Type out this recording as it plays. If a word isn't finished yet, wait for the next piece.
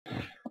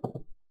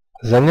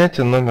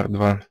Занятие номер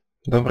 2.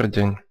 Добрый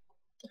день.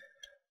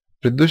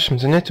 В предыдущем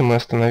занятии мы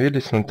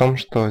остановились на том,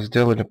 что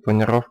сделали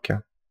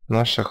планировки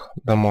наших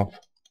домов.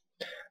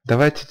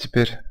 Давайте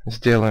теперь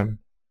сделаем,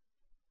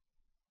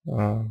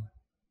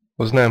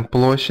 узнаем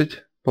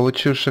площадь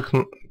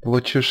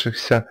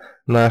получившихся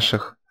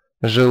наших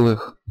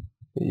жилых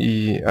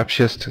и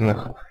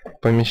общественных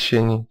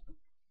помещений.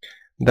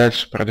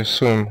 Дальше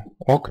прорисуем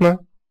окна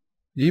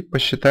и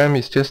посчитаем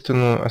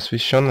естественную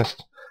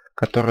освещенность,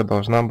 которая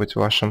должна быть в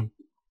вашем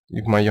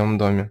и в моем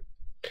доме.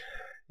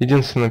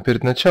 Единственное,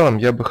 перед началом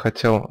я бы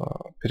хотел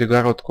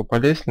перегородку по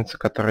лестнице,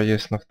 которая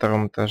есть на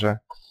втором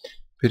этаже,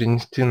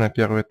 перенести на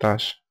первый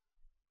этаж.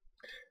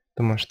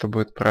 Думаю, что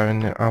будет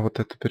правильнее. А вот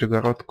эту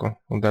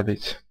перегородку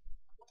удалить.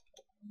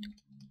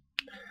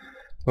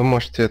 Вы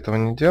можете этого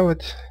не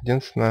делать.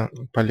 Единственное,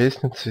 по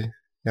лестнице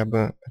я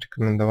бы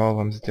рекомендовал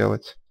вам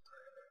сделать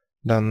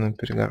данную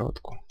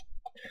перегородку.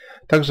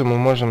 Также мы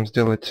можем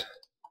сделать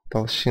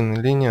толщины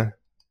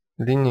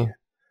линии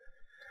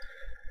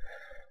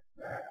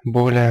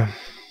более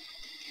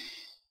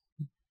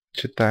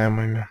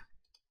читаемыми.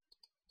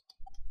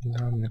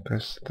 Да, мне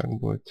кажется, так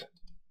будет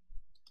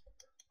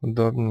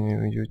удобнее и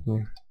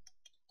уютнее.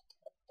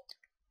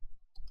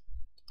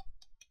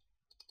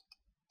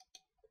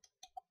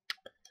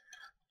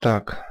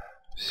 Так,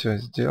 все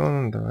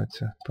сделано.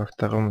 Давайте по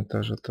второму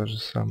этажу то же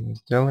самое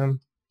сделаем.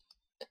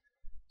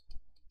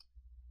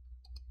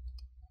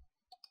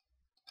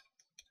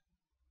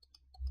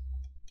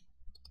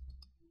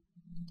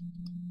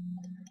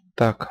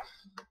 Так,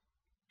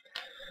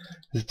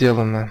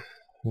 сделано.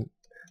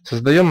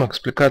 Создаем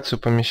экспликацию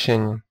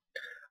помещений.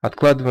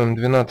 Откладываем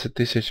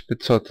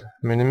 12500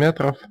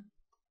 миллиметров.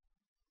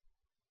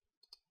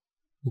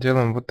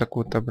 Делаем вот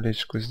такую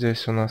табличку.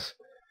 Здесь у нас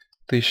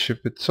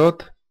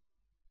 1500.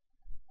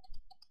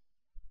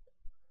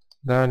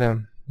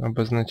 Далее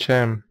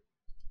обозначаем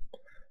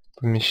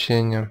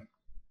помещение.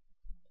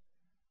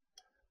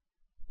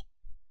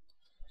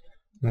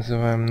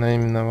 Называем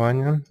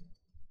наименование.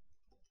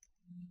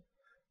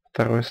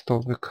 Второй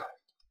столбик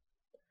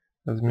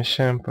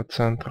размещаем по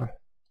центру.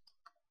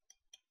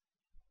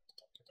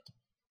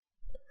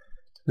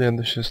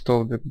 Следующий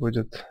столбик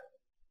будет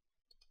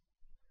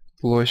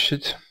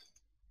площадь.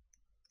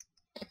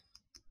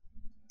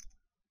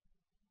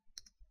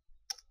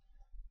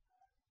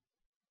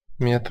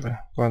 Метры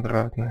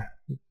квадратные.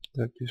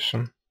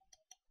 Запишем.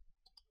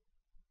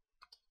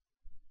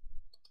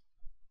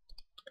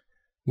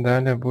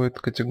 Далее будет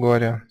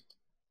категория.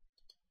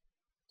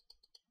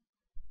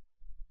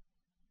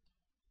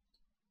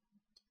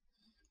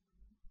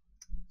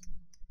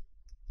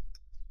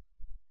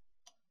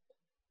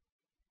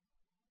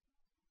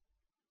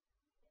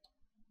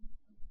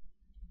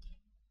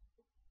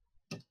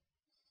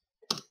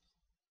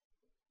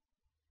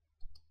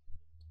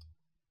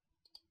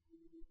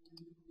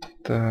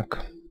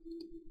 Так.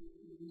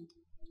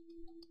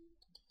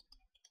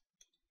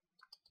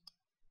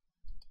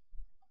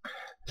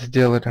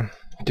 Сделали.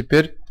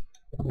 Теперь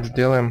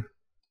сделаем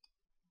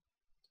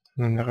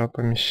номера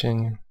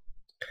помещений.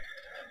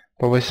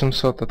 По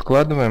 800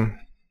 откладываем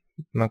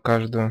на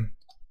каждую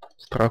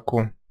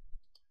строку.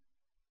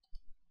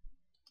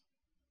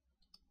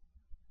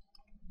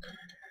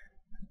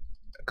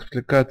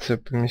 Экспликация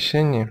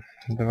помещений.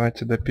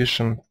 Давайте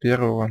допишем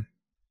первого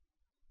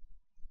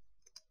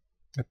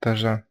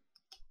этажа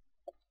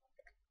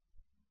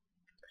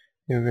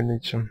и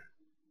увеличим.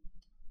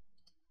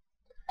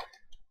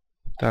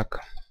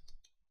 Так.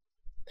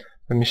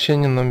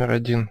 Помещение номер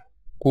 1.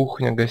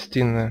 Кухня,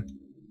 гостиная.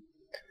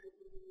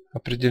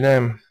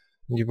 Определяем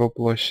его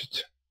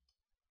площадь.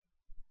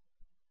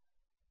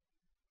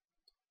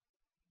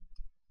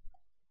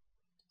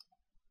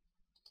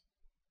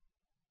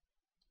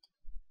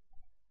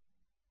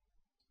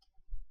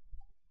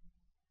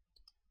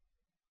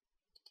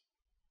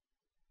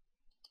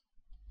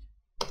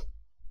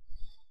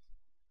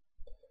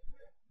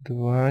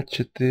 Два,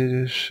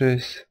 4,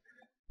 6,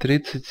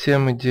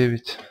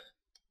 37,9.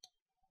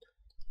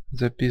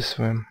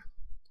 Записываем.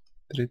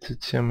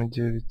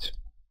 37,9.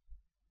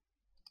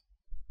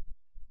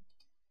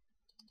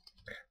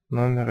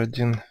 Номер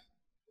 1.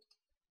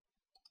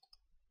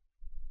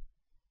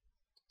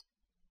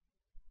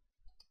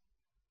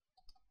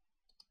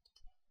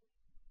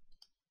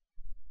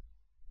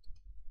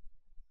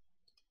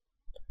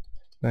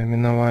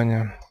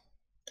 Наименование.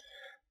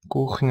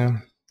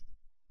 Кухня.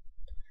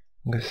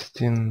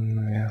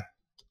 Гостиная.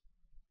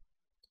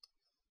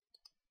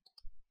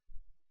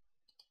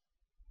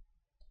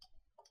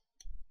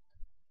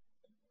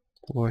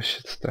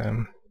 Площадь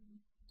ставим.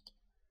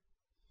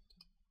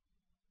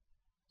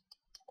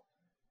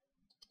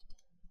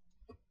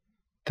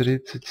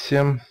 Тридцать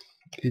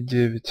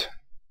 37,9.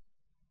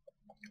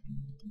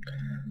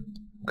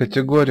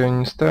 Категорию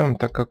не ставим,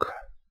 так как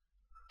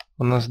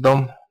у нас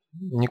дом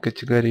не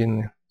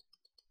категорийный.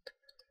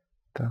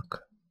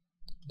 Так,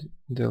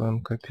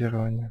 делаем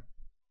копирование.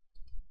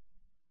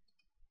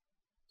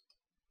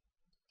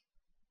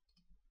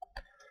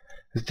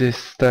 Здесь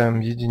ставим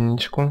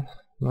единичку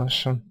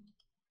нашу.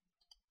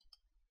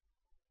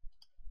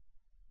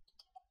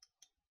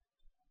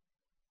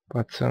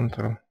 по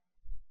центру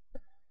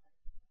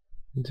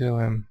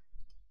делаем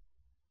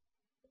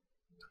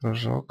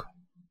кружок.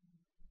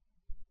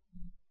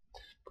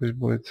 Пусть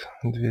будет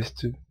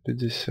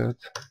 250.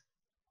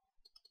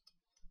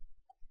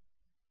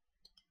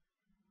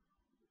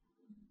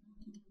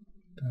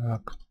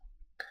 Так.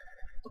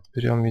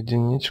 Берем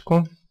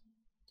единичку.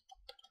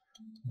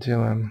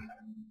 Делаем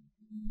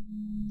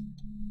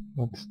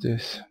вот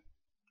здесь.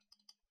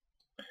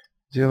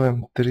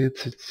 Делаем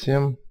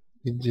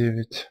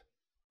 37,9.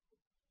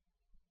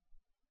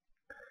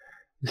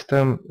 И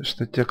ставим,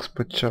 что текст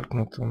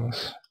подчеркнут у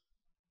нас.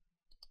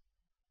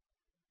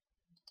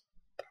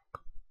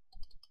 Так.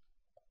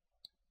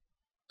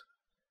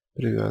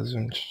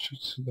 Привязываем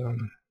чуть-чуть сюда.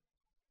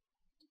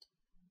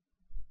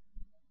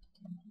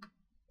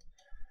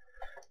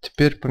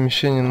 Теперь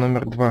помещение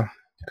номер 2.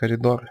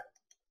 Коридор.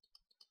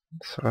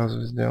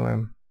 Сразу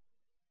сделаем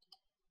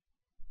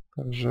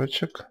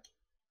кружочек.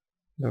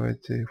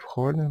 Давайте и в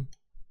холле,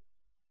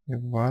 и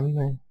в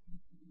ванной,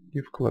 и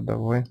в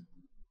кладовой.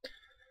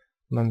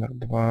 Номер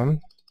 2.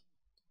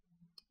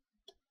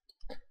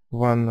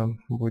 Ванна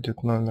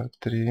будет номер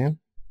 3.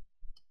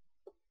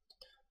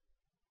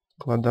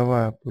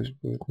 Кладовая пусть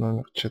будет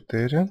номер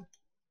 4.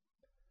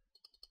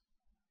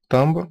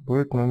 Тамбур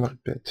будет номер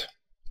 5.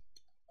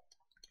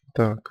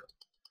 Так.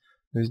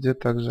 Везде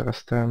также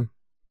расставим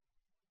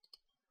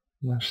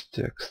наш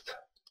текст.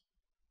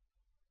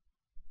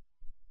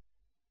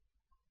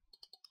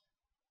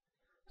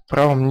 В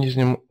правом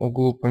нижнем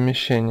углу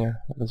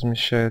помещения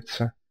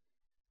размещается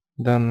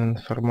данная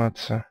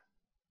информация.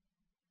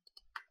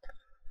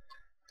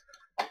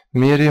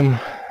 Меряем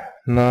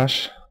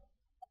наш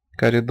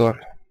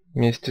коридор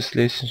вместе с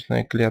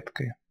лестничной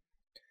клеткой.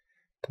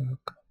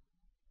 Так.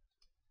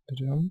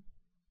 Берем.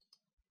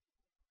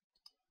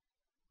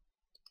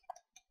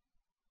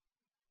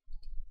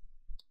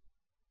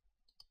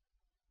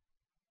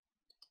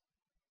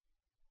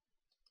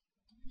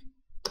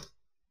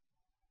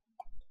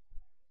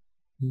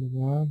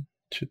 Два,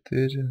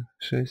 4,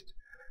 6,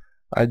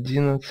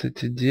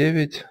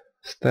 11,9.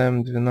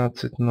 Ставим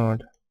 12,0.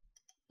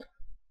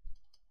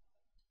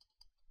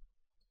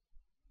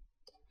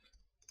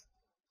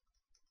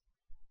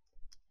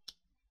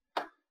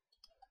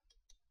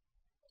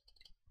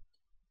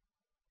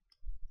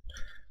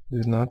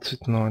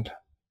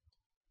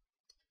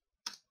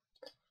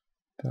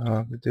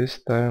 Так, здесь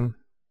ставим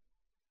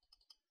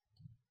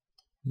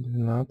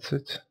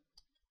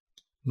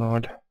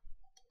 12,0.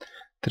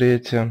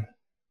 Третье.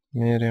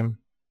 Меряем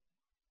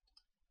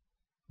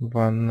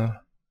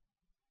ванна.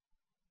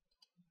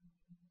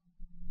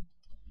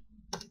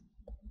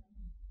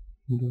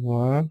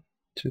 2,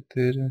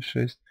 4,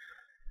 6.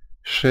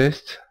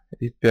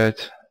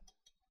 6,5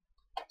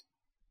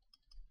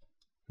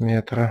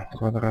 метра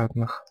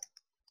квадратных.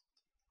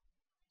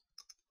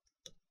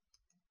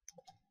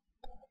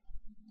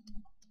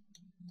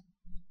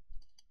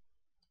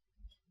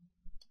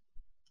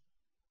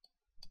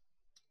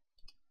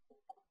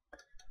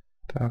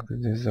 Так,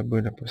 здесь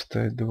забыли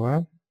поставить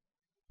 2.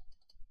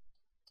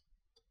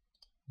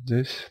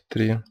 Здесь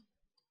 3.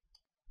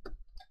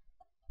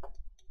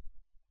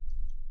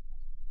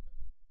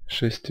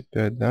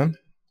 6,5, да?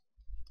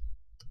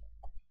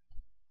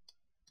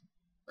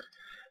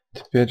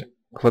 Теперь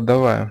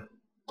кладовая.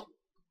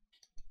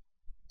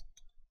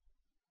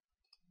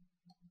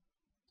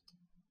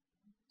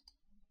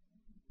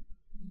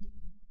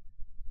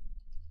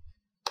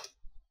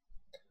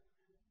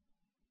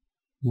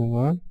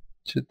 Два,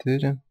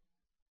 4,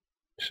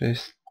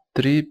 6,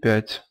 3,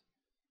 5.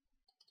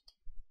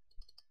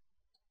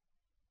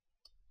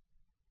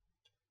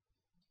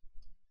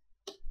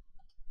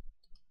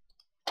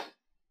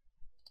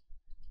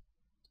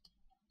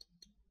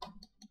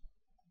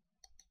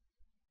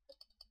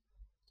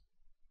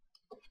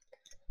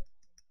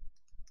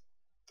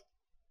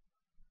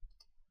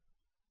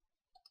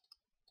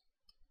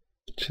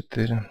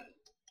 Четыре,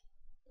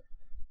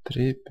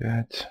 3,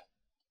 5.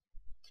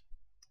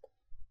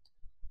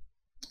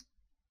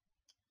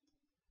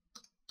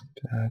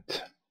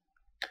 5.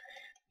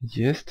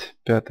 Есть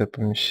пятое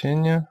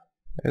помещение.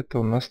 Это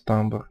у нас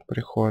тамбур,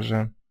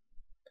 прихожая.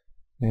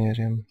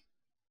 Меряем.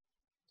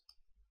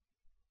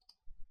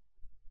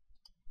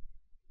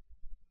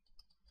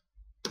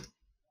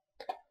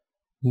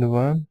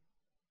 2,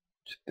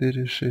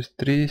 4, 6,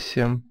 3,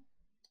 7.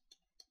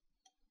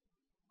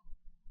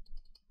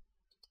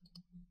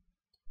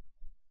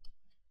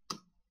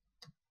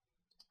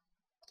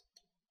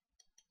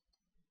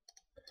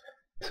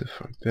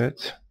 Цифра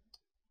 5.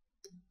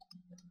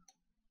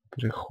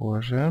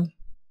 Прихожая.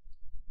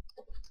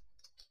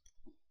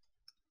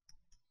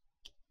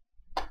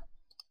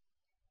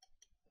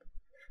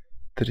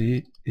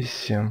 3 и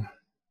 7.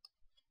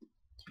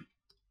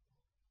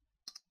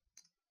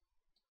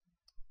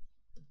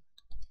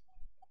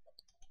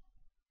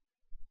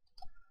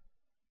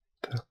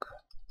 Так.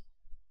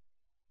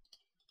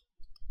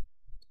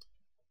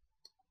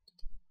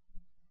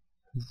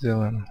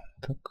 Сделаем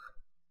так.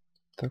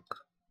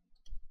 Так.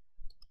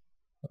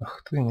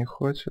 Ах ты, не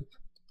хочет.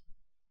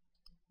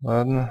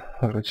 Ладно,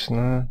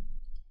 ручная.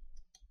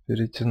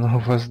 перетяну, у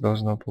вас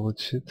должно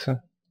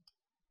получиться.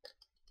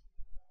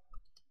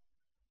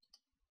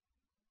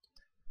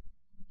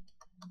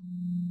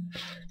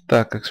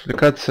 Так,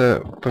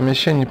 экспликация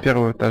помещений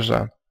первого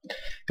этажа.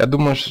 Я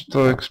думаю,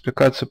 что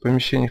экспликацию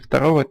помещений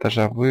второго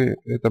этажа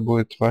это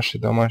будет вашей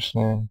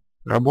домашней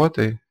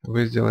работой.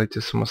 Вы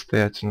сделаете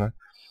самостоятельно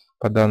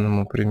по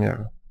данному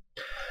примеру.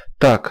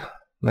 Так,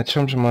 на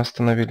чем же мы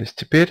остановились?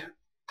 Теперь,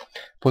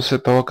 после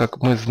того, как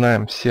мы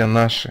знаем все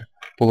наши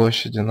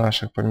площади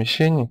наших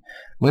помещений,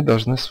 мы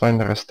должны с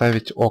вами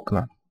расставить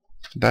окна.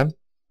 Да?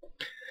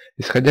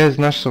 Исходя из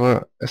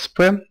нашего СП,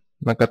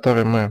 на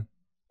который мы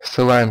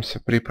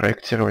ссылаемся при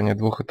проектировании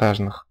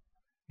двухэтажных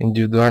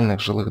индивидуальных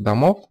жилых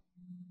домов,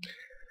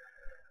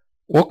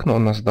 окна у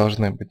нас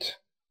должны быть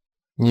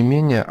не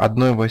менее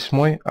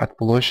 1/8 от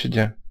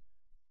площади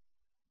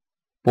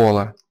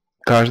пола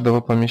каждого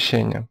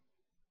помещения.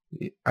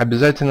 И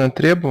обязательное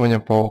требование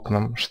по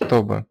окнам,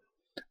 чтобы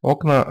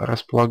окна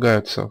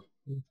располагаются в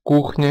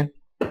кухне,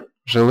 в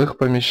жилых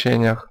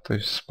помещениях, то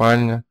есть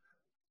спальня.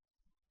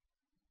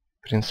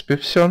 В принципе,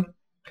 все.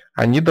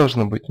 Они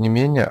должны быть не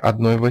менее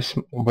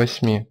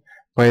 1/8.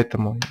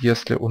 Поэтому,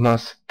 если у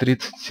нас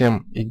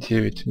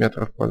 37,9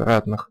 метров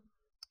квадратных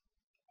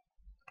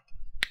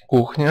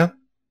кухня,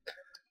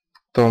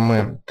 то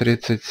мы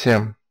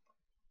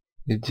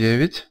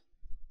 37,9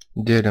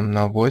 делим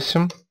на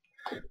 8.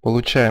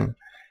 Получаем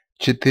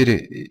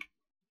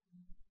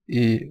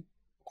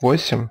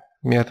 4,8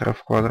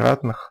 метров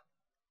квадратных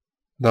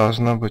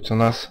должна быть у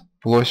нас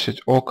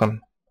площадь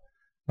окон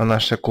на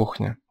нашей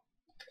кухне.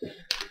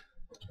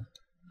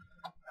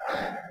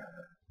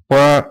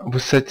 По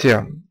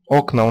высоте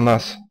окна у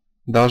нас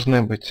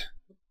должны быть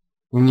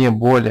не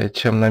более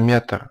чем на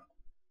метр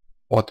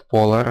от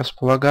пола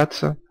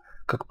располагаться.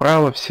 Как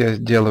правило, все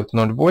делают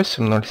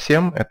 0,8,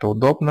 0,7. Это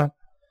удобно.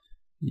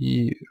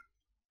 И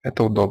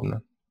это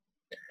удобно.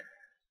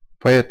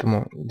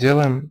 Поэтому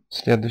делаем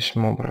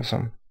следующим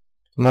образом.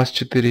 У нас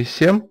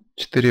 4,7,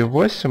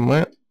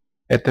 4,8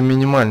 это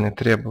минимальные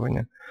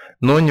требования,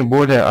 но не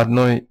более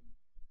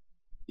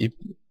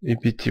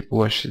 1,5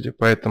 площади.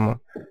 Поэтому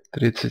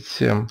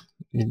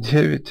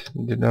 37,9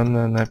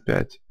 деленное на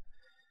 5.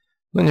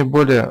 Ну, не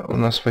более у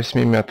нас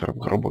 8 метров,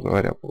 грубо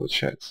говоря,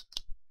 получается.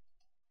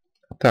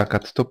 Так,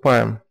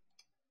 отступаем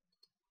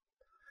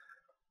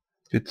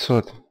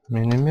 500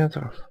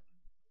 миллиметров.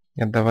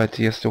 И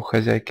давайте, если у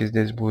хозяйки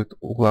здесь будет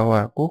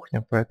угловая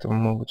кухня, поэтому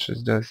мы лучше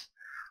здесь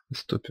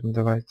отступим.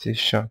 Давайте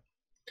еще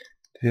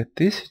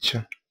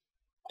 2000.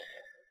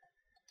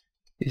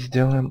 И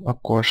сделаем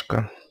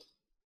окошко.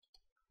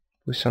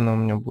 Пусть оно у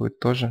меня будет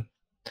тоже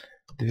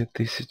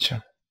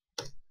 2000.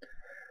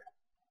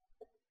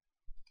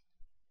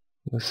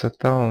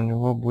 Высота у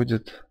него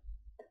будет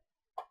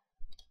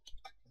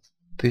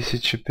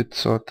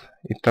 1500.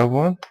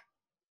 Итого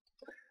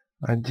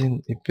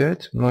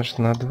 1,5 умножить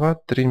на 2,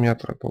 3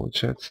 метра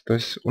получается. То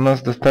есть у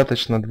нас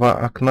достаточно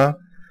 2 окна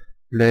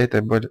для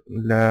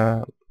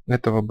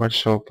этого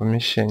большого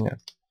помещения.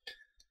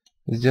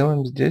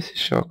 Сделаем здесь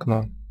еще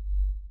окно.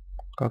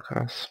 Как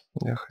раз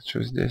я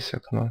хочу здесь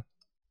окно.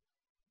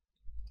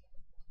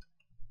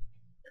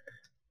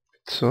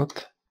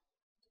 500.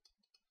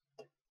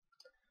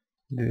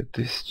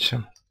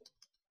 2000.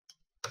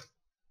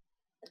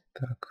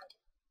 Так.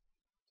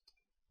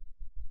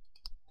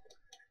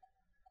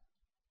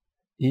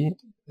 И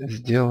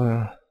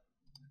сделаю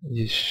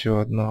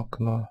еще одно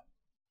окно.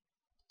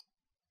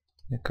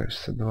 Мне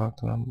кажется, 2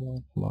 окна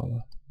будет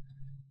мало.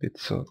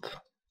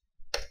 500.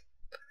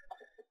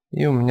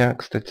 И у меня,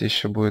 кстати,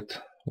 еще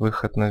будет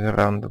выход на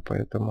веранду,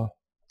 поэтому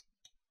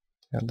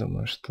я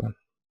думаю, что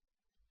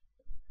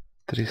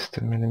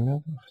 300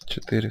 миллиметров,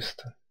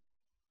 400.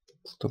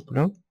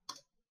 Отступлю.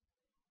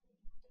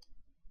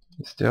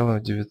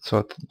 Сделаю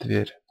 900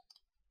 дверь.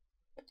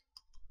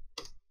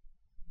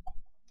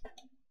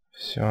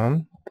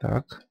 Все,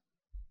 так.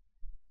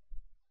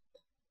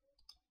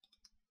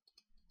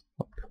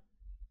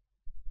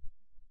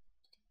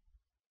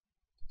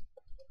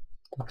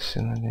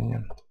 Толщина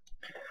линии.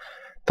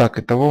 Так,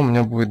 итого у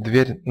меня будет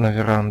дверь на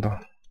веранду.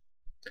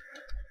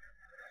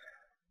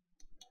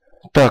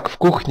 Так, в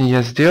кухне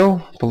я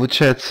сделал.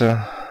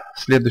 Получается,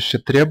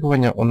 следующее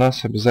требование. У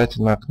нас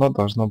обязательно окно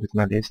должно быть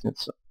на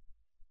лестнице.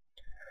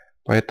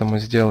 Поэтому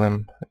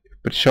сделаем.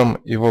 Причем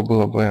его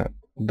было бы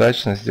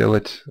удачно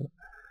сделать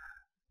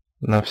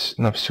на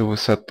всю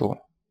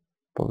высоту.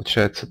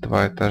 Получается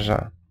 2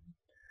 этажа.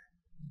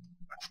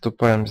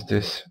 Отступаем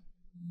здесь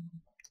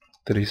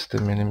 300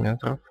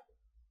 миллиметров.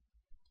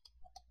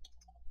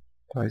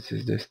 Давайте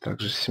здесь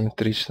также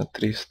симметрично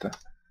 300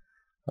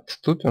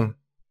 отступим.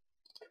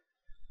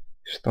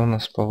 Что у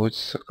нас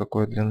получится,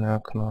 какой длины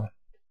окно?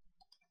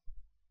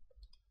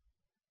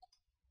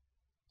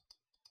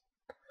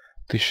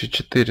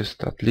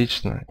 1400,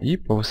 отлично. И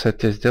по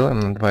высоте сделаем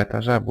на 2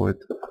 этажа,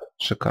 будет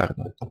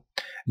шикарно.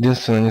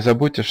 Единственное, не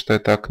забудьте, что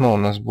это окно у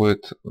нас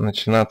будет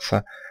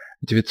начинаться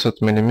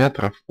 900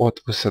 миллиметров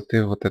от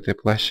высоты вот этой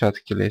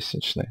площадки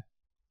лестничной.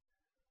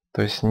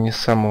 То есть не с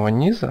самого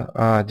низа,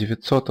 а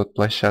 900 от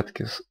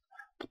площадки.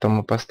 Потом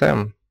мы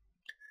поставим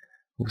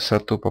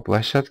высоту по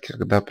площадке,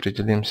 когда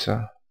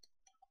определимся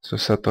с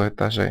высотой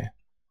этажей.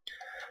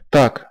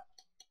 Так,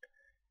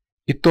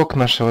 итог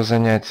нашего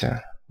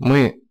занятия.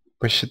 Мы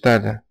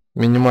посчитали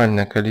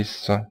минимальное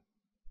количество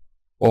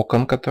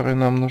окон, которые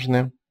нам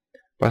нужны.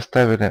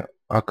 Поставили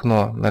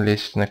окно на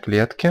лестничной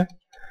клетке.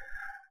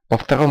 По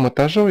второму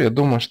этажу, я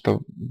думаю,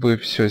 что вы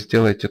все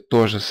сделаете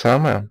то же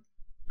самое.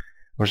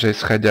 Уже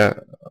исходя,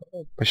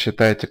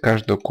 посчитайте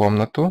каждую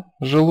комнату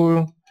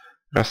жилую,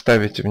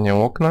 расставите в ней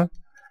окна.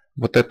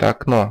 Вот это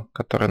окно,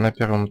 которое на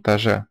первом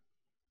этаже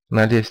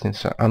на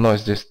лестнице, оно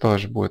здесь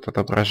тоже будет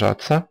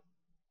отображаться.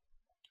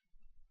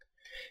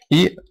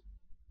 И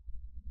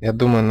я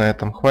думаю, на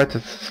этом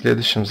хватит. В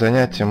следующем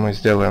занятии мы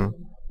сделаем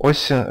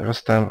оси,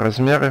 расставим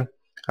размеры,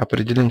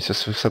 определимся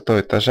с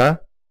высотой этажа.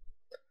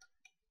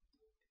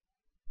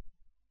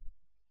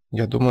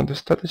 Я думаю,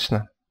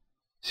 достаточно.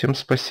 Всем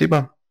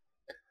спасибо.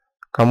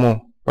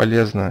 Кому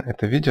полезно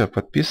это видео,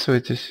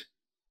 подписывайтесь,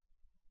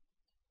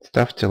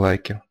 ставьте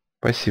лайки.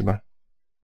 Спасибо.